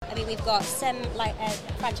we've got some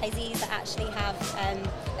franchisees that actually have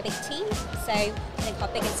a big team. So I think our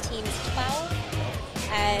biggest team is 12.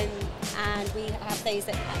 And we have those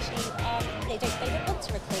that actually they don't want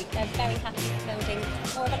to recruit. They're very happy building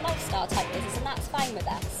more of a lifestyle type business, and that's fine with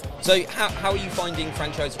us. So how are you finding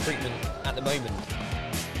franchise recruitment at the moment?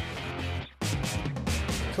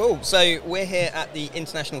 Cool. So we're here at the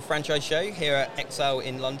International Franchise Show here at Excel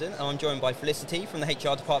in London, and I'm joined by Felicity from the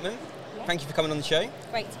HR department. Yeah. Thank you for coming on the show.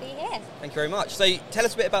 Great to be here. Thank you very much. So tell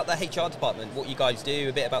us a bit about the HR department, what you guys do,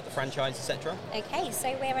 a bit about the franchise, etc. Okay,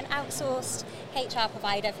 so we're an outsourced HR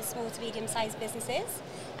provider for small to medium-sized businesses.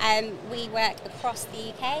 We work across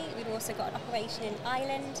the UK. We've also got an operation in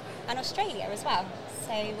Ireland and Australia as well.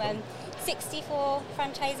 So 64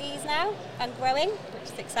 franchisees now and growing,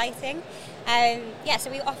 which is exciting.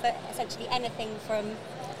 So we offer essentially anything from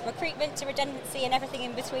recruitment to redundancy and everything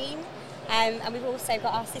in between. And we've also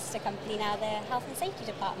got our sister company now, the Health and Safety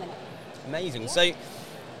Department. Amazing. Yeah. So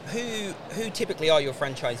who typically are your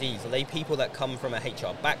franchisees? Are they people that come from a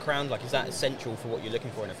HR background? Like, is that essential for what you're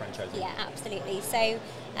looking for in a franchisee? Yeah, absolutely. So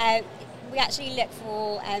we actually look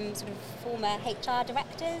for sort of former HR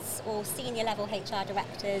directors or senior level HR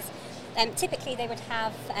directors. Typically they would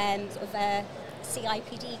have sort of a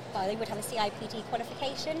CIPD, well, they would have a CIPD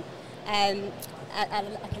qualification at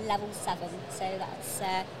like a level 7. So that's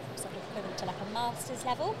sort of equivalent to like a master's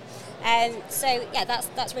level. So yeah,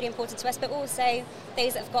 that's really important to us. But also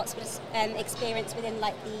those that have got sort of experience within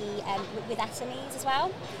like the with SMEs as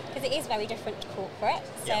well, because it is very different to corporate.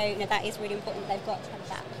 So that is really important. They've got kind of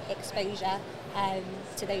that exposure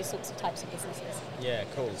to those sorts of types of businesses. Yeah,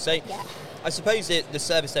 cool. So I suppose the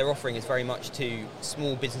service they're offering is very much to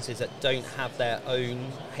small businesses that don't have their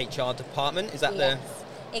own HR department. Is that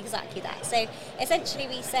Exactly that. So essentially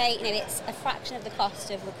we say, it's a fraction of the cost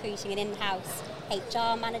of recruiting an in-house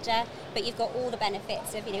HR manager, but you've got all the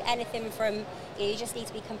benefits of, anything from, you just need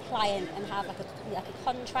to be compliant and have like a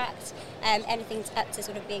contract, anything up to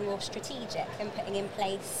sort of being more strategic and putting in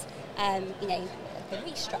place, a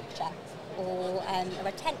restructure or a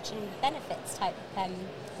retention benefits type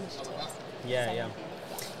initiatives.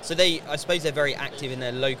 So I suppose they're very active in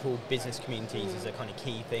their local business communities is a kind of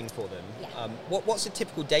key thing for them. Yeah. What's a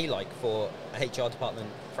typical day like for a HR department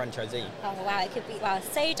franchisee? Oh wow, it could be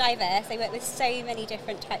so diverse. They work with so many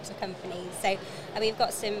different types of companies. So we've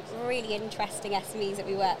got some really interesting SMEs that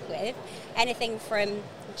we work with. Anything from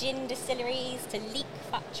gin distilleries to leek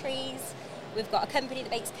factories. We've got a company that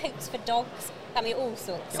makes coats for dogs. All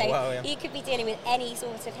sorts. So you could be dealing with any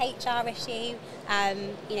sort of HR issue.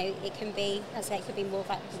 It can be, it could be more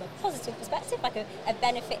like from a positive perspective, like a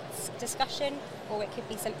benefits discussion, or it could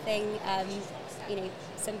be something,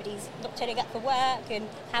 somebody's not turning up for work, and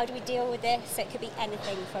how do we deal with this? So it could be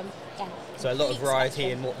anything from, So a lot of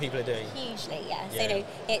variety in what people are doing. Hugely, yeah.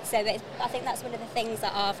 So I think that's one of the things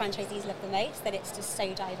that our franchisees love the most, that it's just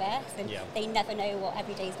so diverse, and they never know what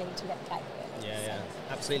every day is going to look like.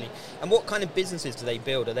 Absolutely. And what kind of businesses do they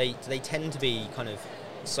build? Do they tend to be kind of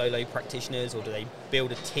solo practitioners, or do they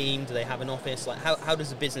build a team? Do they have an office? Like, how does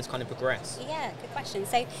the business kind of progress? Yeah, good question.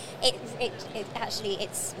 So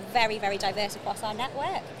it's very, very diverse across our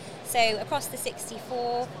network. So across the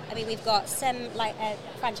 64, we've got some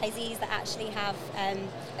franchisees that actually have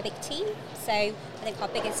a big team. So I think our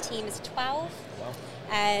biggest team is 12. Wow.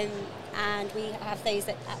 And we have those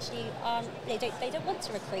that actually they don't want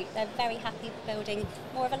to recruit. They're very happy building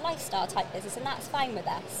more of a lifestyle type business, and that's fine with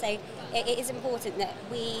us. So it is important that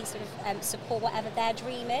we sort of support whatever their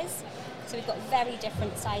dream is. So we've got very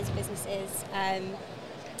different size businesses.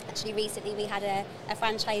 Actually, recently we had a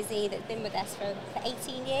franchisee that's been with us for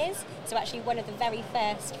 18 years. So actually one of the very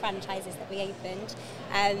first franchises that we opened.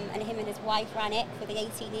 And him and his wife ran it for the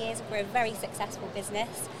 18 years. We're a very successful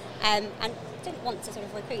business. And didn't want to sort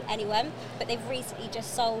of recruit anyone, but they've recently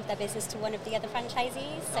just sold their business to one of the other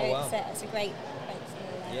franchisees. So it's a great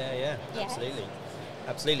story.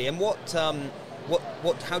 Absolutely. And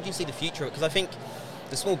how do you see the future? Because I think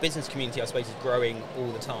the small business community, I suppose, is growing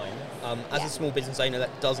all the time. As a small business owner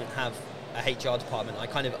that doesn't have a HR department, I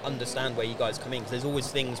kind of understand where you guys come in, because there's always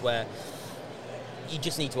things where you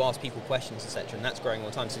just need to ask people questions, etc., and that's growing all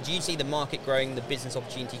the time. So do you see the market growing, the business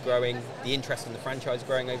opportunity growing, the interest in the franchise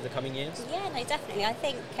growing over the coming years? Yeah, no, definitely. I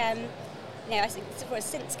think, I think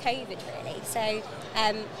since COVID, really. So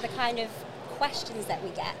the kind of questions that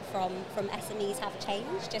we get from SMEs have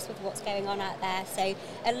changed just with what's going on out there. So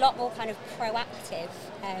a lot more kind of proactive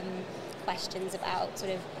questions about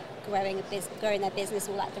sort of growing their business,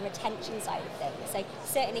 or like the retention side of things. So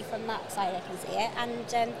certainly from that side I can see it, and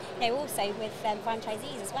also with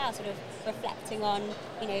franchisees as well, sort of reflecting on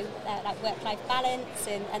like work-life balance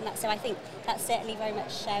and that. So I think that's certainly very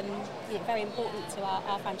much very important to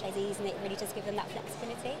our franchisees, and it really does give them that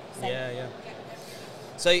flexibility. So. Yeah.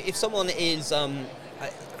 So if someone is,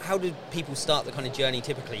 how do people start the kind of journey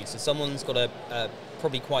typically? So someone's got a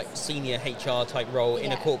probably quite senior HR type role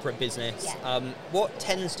in a corporate business. Yeah. What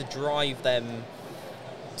tends to drive them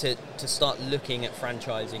to start looking at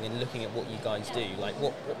franchising and looking at what you guys do? Like,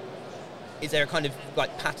 what is there a kind of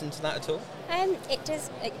like pattern to that at all? It does.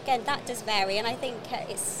 Again, that does vary, and I think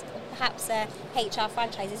it's perhaps a HR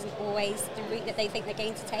franchise isn't always the route that they think they're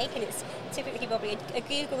going to take, and it's typically probably a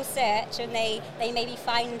Google search, and they maybe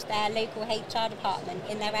find their local HR department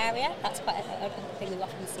in their area. That's quite a thing we've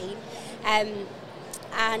often seen, and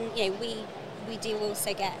we do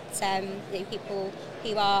also get people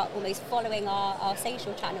who are almost following our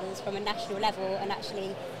social channels from a national level, and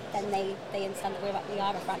actually then they understand that we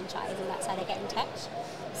are a franchise, and that's how they get in touch.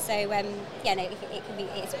 So it can be,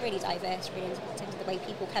 it's really diverse, really, in terms of the way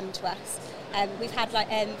people come to us. We've had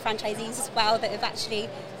franchisees as well that have actually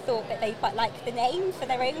thought that they quite like the name for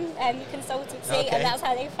their own consultancy, and that's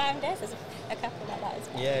how they found us. There's a couple like that as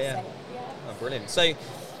well. Yeah. So, Oh, brilliant. So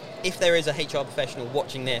if there is a HR professional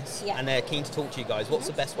watching this and they're keen to talk to you guys, what's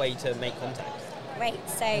the best way to make contact? Great.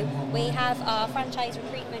 So we have our franchise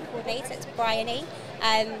recruitment coordinator, it's Bryony.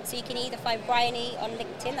 So you can either find Bryony on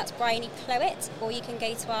LinkedIn, that's Bryony Clowett, or you can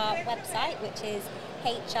go to our website, which is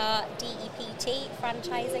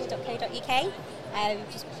hrdeptfranchising.co.uk.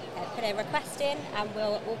 Just put a request in and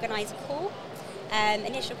we'll organise a call,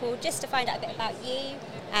 initial call, just to find out a bit about you,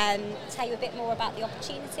 tell you a bit more about the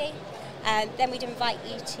opportunity. Then we'd invite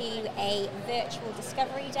you to a virtual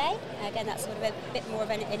discovery day. Again, that's sort of a bit more of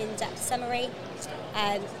an in-depth summary.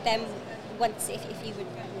 Then once, if you were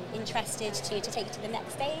interested to take you to the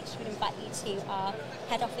next stage, we'd invite you to our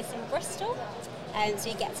head office in Bristol. So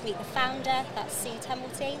you get to meet the founder, that's Sue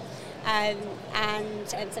Tumblety, and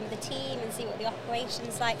some of the team, and see what the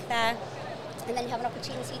operation's like there. And then you have an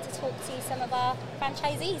opportunity to talk to some of our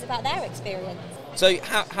franchisees about their experience. So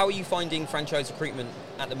how are you finding franchise recruitment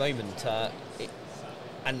at the moment?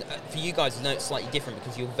 And for you guys, I know it's slightly different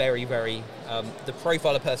because you're very, very... the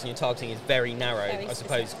profile of person you're targeting is very narrow, I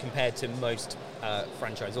suppose, compared to most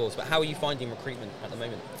franchisors. But how are you finding recruitment at the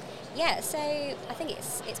moment? Yeah, so I think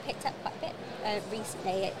it's picked up quite a bit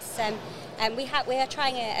recently. It's we are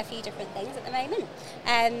trying a few different things at the moment.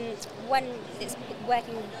 One that's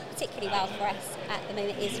working particularly well for us at the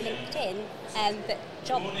moment is LinkedIn, but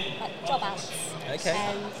job ads. Okay.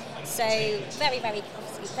 So very, very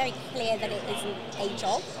obviously very clear that it isn't a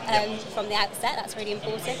job from the outset. That's really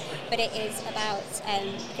important. But it is about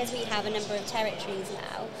because we have a number of territories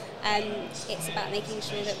now. It's about making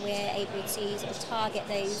sure that we're able to sort of target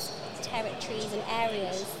those territories and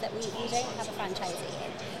areas that we don't have a franchisee in.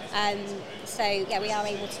 So we are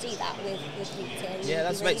able to do that with LinkedIn. Yeah,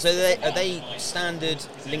 that's amazing. So are they standard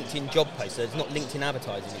LinkedIn job posts? So it's not LinkedIn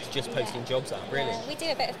advertising, it's just posting jobs out, really? We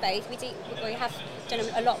do a bit of both. We have done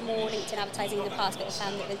a lot more LinkedIn advertising in the past, but we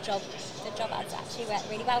found that the job ads actually work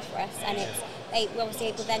really well for us, and we're obviously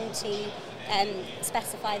able then to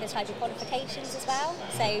specify the type of qualifications as well.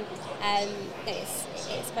 So it's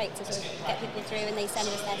great to sort of get people through, and they send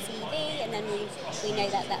us their CV, and then we know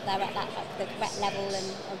that they're at the correct level and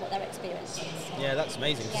what their experience is. Yeah, that's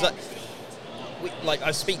amazing.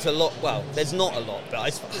 I speak to a lot, well, there's not a lot, but I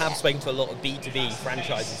have spoken to a lot of B2B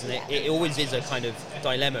franchises, and it always is a kind of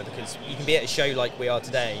dilemma, because you can be at a show like we are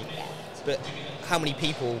today, but how many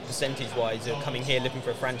people, percentage-wise, are coming here looking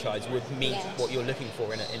for a franchise would meet what you're looking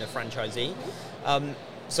for in a franchisee?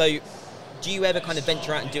 So do you ever kind of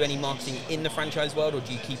venture out and do any marketing in the franchise world, or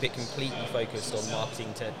do you keep it completely focused on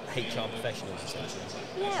marketing to HR professionals, essentially?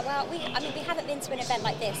 Yeah, well, we haven't been to an event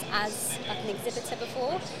like this as like an exhibitor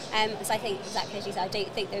before, so I think, exactly as you said, I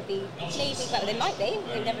don't think there would be, well, there might be,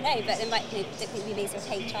 we never know, but there might definitely be sort of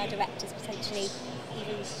HR directors potentially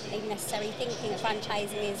even maybe necessarily thinking that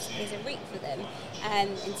franchising is a route for them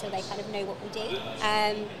until they kind of know what we do.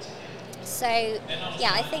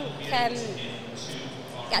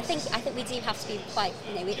 I think we do have to be quite,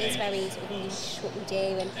 it is very sort of niche what we do,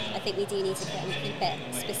 and I think we do need to keep it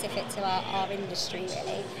specific to our industry,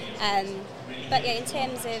 really. But in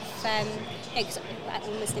terms of, because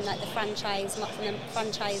almost in like the franchise, from a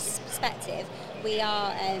franchise perspective, we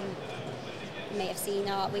are, you may have seen we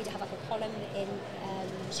have like a column in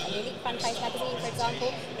Elite Franchise magazine, for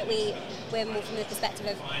example, but we're more from the perspective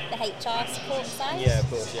of the HR support side. Yeah, of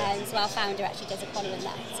course, yeah. So our founder actually does a column in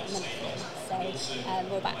that sort of monthly. So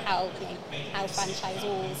more about how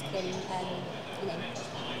franchisors can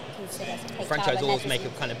consider HR. Franchisors make a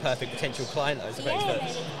kind of perfect potential client, I suppose. Yeah,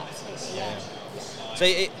 absolutely. Yeah. So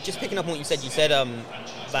just picking up on what you said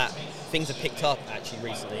that things have picked up actually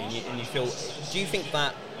recently, and you feel. Do you think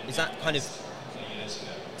that is that kind of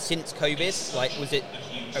since COVID? Like, was it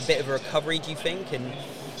a bit of a recovery? Do you think? And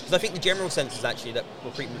because I think the general sense is actually that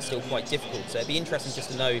recruitment's still quite difficult. So it'd be interesting just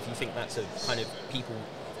to know if you think that's a kind of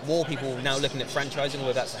more people now looking at franchising, or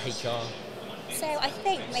whether that's the HR. So I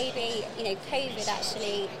think maybe COVID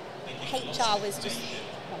actually, HR was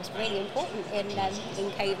really important in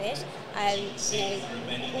COVID.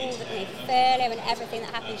 All the furlough and everything that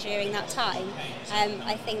happened during that time.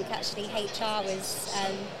 I think actually HR was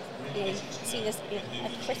seen as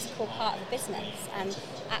a critical part of the business, and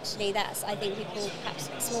actually that's, I think people, perhaps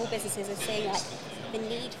small businesses, are seeing like the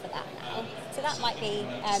need for that now. So that might be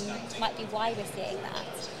why we're seeing that.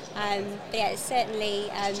 But yeah, it's certainly,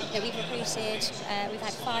 we've recruited, we've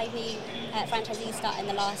had 5 new franchisees start in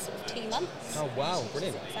the last 2 months. Oh wow,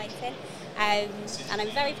 brilliant. It's exciting. And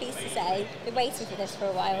I'm very pleased to say, been waiting for this for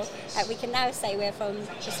a while, we can now say we're from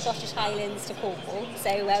the Scottish Highlands to Cornwall. So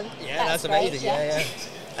yeah, that's amazing. Yeah.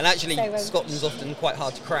 And actually, Scotland's often quite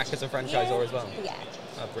hard to crack as a franchisor as well. Yeah.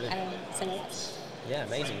 Oh, brilliant. That's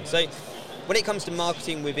amazing. So when it comes to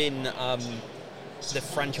marketing within the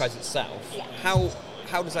franchise itself,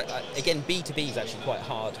 how does that, again, B2B is actually quite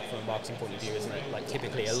hard from a marketing point of view, isn't it? Like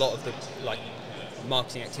typically a lot of the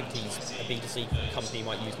marketing activities a B2C company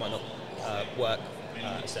might not work,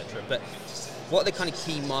 etc. But what are the kind of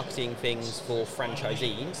key marketing things for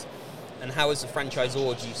franchisees? And how, as a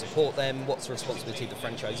franchisor, do you support them? What's the responsibility of the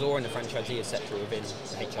franchisor and the franchisee, etc., within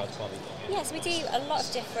the HR department? Yes, we do a lot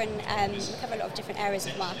of different, we cover a lot of different areas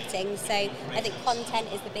of marketing. So I think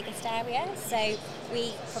content is the biggest area. So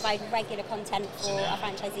we provide regular content for our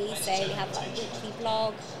franchisees. So we have a weekly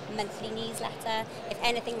blog, monthly newsletter. If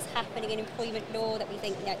anything's happening in employment law that we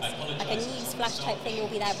think it's like a news flash type thing, we'll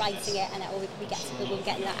be there writing it, and we'll be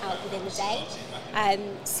getting that out within the day.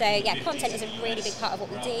 So yeah, content is a really big part of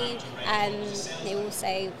what we do. They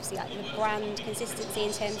also see like the brand consistency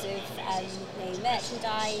in terms of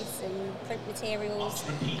merchandise and print materials.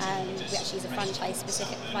 We actually use a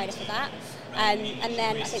franchise-specific provider for that. And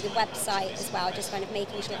then I think the website as well, just kind of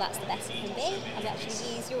making sure that's the best it can be. And we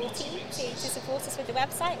actually use your team to support us with the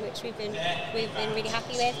website, which we've been really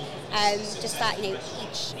happy with. Just that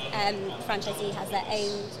each franchisee has their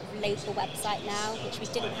own local website now, which we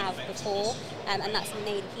didn't have before, and that's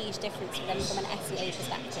made a huge difference for them from an SEO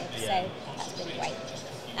perspective. So that's been great.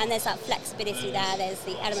 And there's that flexibility there. There's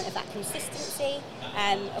the element of that consistency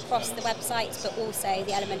across the websites, but also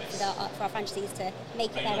the element for our franchisees to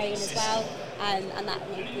make it their own as well, and that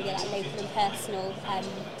really that local and personal,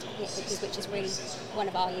 which is really one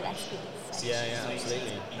of our USPs. So. Yeah,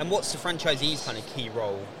 absolutely. And what's the franchisee's kind of key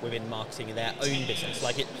role within marketing in their own business?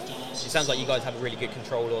 Like it sounds like you guys have a really good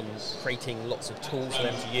control on creating lots of tools for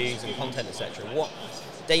them to use and content, etc. What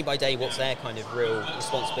day by day, what's their kind of real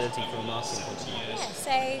responsibility from a marketing point of view? Yeah,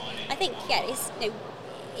 so I think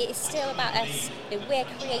it's still about us. We're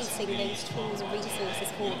creating those tools and resources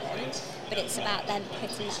for them, but it's about them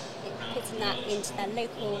putting that into their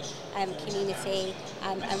local community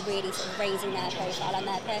and really sort of raising their profile and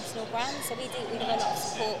their personal brand. So we do a lot of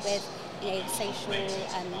support with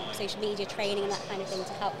social media training and that kind of thing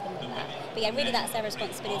to help them with that. But yeah, really that's their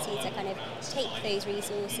responsibility to kind of take those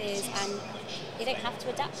resources, and they don't have to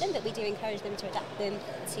adapt them, but we do encourage them to adapt them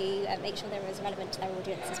to make sure they're as relevant to their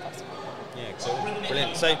audience as possible. Yeah, cool.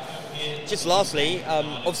 Brilliant. So just lastly,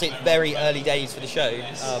 obviously it's very early days for the show.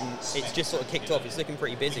 It's just sort of kicked off. It's looking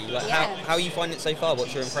pretty busy. How are you finding it so far?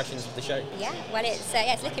 What's your impressions of the show? Yeah, well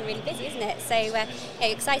it's looking really busy, isn't it? So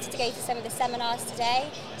excited to go to some of the seminars today,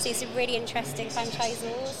 see some really interesting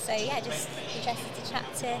franchisors. So yeah, just interested to chat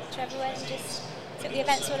to everyone and just see what the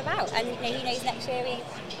event's all about. And who knows, next year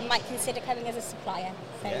we might consider coming as a supplier.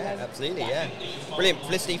 So, absolutely. Brilliant.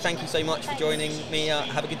 Felicity, thank you so much for joining me.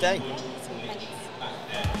 Have a good day.